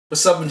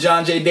What's up,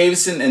 I'm Jay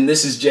Davison, and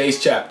this is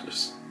Jay's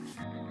Chapters.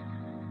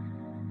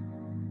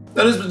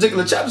 Now this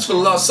particular chapter is for the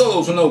lost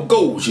souls with no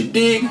goals, you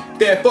dig?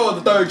 Therefore,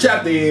 the third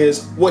chapter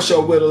is, what's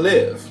your will to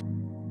live?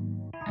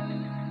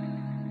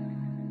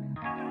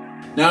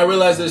 Now I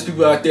realize there's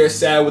people out there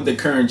sad with their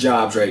current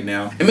jobs right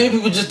now, and many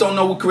people just don't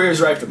know what career is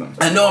right for them.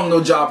 I know I'm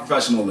no job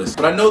professionalist,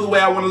 but I know the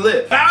way I want to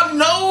live. I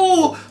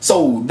know!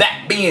 So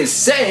that being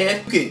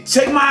said, you can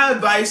take my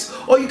advice,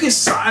 or you can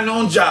sign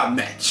on Job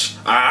Match,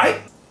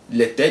 alright?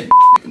 Let that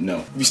nigga know.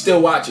 If you're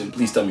still watching,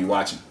 please tell me you're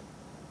watching.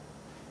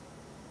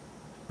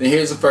 Then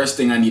here's the first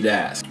thing I need to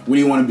ask. What do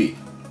you want to be?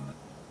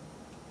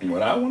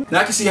 What I want?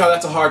 Now I can see how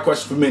that's a hard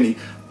question for many,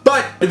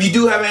 but if you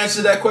do have an answer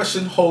to that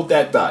question, hold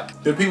that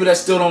thought. There are people that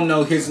still don't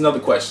know, here's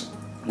another question.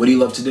 What do you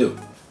love to do?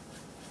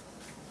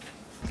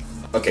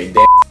 Okay,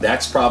 damn,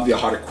 that's probably a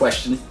harder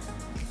question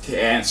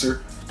to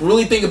answer. But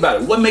really think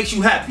about it. What makes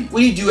you happy? What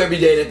do you do every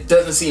day that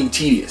doesn't seem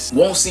tedious?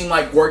 Won't seem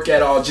like work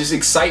at all, just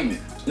excitement.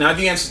 Now if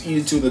you answer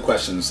either two of the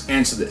questions,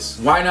 answer this.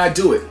 Why not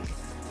do it?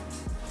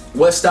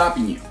 What's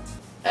stopping you?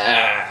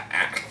 Now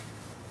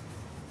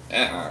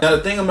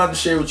the thing I'm about to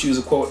share with you is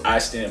a quote I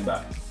stand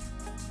by.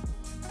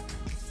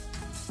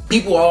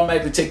 People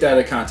automatically take that out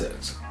of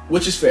context,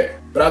 which is fair,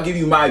 but I'll give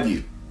you my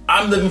view.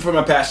 I'm living for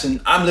my passion.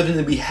 I'm living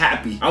to be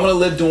happy. I want to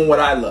live doing what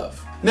I love.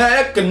 Now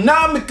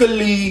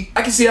economically,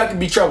 I can see how it can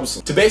be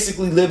troublesome to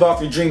basically live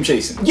off your dream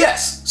chasing.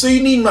 Yes, so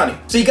you need money.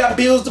 So you got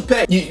bills to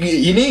pay.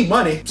 You need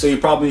money, so you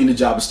probably need a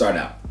job to start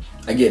out.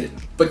 I get it.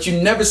 But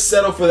you never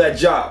settle for that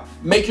job.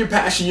 Make your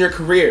passion your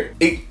career.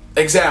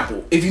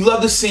 Example, if you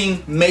love to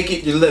sing, make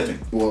it your living.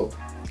 Well,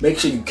 make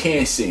sure you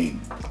can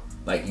sing,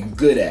 like you're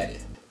good at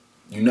it,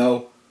 you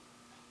know?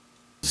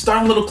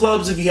 Start in little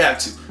clubs if you have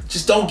to.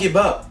 Just don't give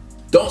up.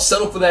 Don't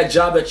settle for that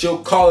job that you'll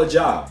call a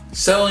job.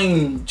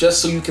 Settling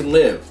just so you can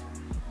live,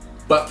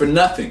 but for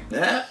nothing.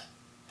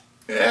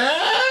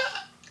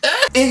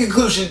 In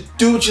conclusion,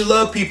 do what you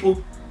love,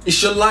 people.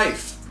 It's your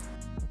life.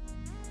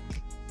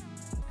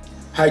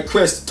 Hi,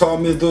 Chris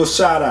told me to do a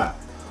shout out,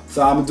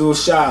 so I'm gonna do a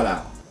shout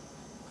out.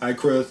 Hi,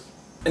 Chris.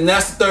 And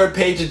that's the third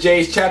page of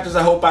Jay's Chapters.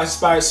 I hope I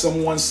inspired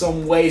someone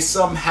some way,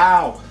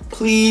 somehow.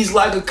 Please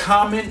like a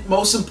comment.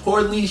 Most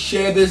importantly,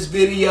 share this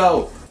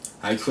video.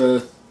 Hi,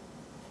 Chris.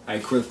 Hi,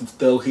 Chris. I'm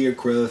still here,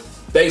 Chris.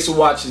 Thanks for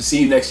watching.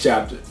 See you next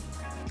chapter.